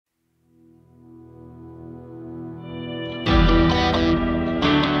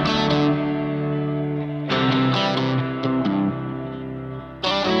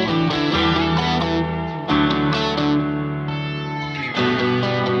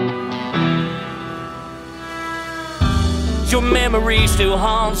Your memory still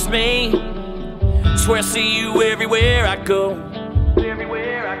haunts me. Swear I see you everywhere I go.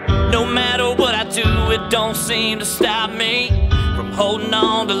 No matter what I do, it don't seem to stop me from holding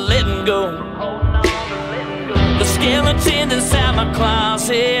on to letting go. The skeletons inside my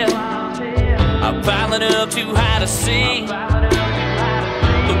closet are piling up too high to see.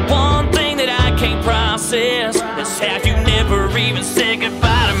 The one thing that I can't process is how you never even said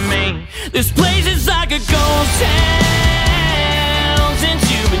goodbye to me. This place is like a ghost town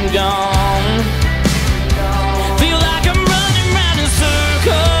since you've been gone. Feel like I'm running round in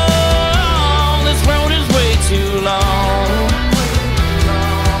circles. This road is way too long.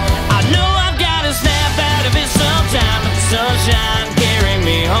 I know I've got to snap out of it sometime, but the sunshine carry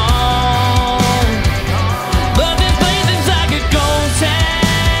me home. But this place is like a ghost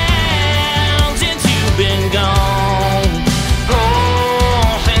town since you've been gone.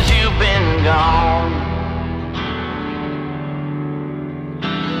 Oh, since you've been gone.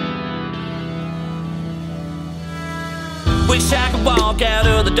 Wish I could walk out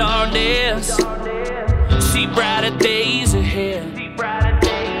of the darkness, see brighter days ahead.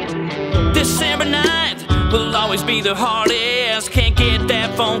 December night will always be the hardest. Can't get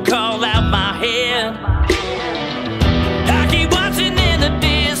that phone call out my head. I keep watching in the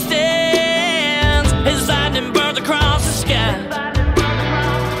distance as lightning burns across the sky.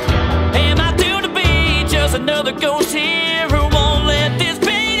 Am I due to be just another ghost here?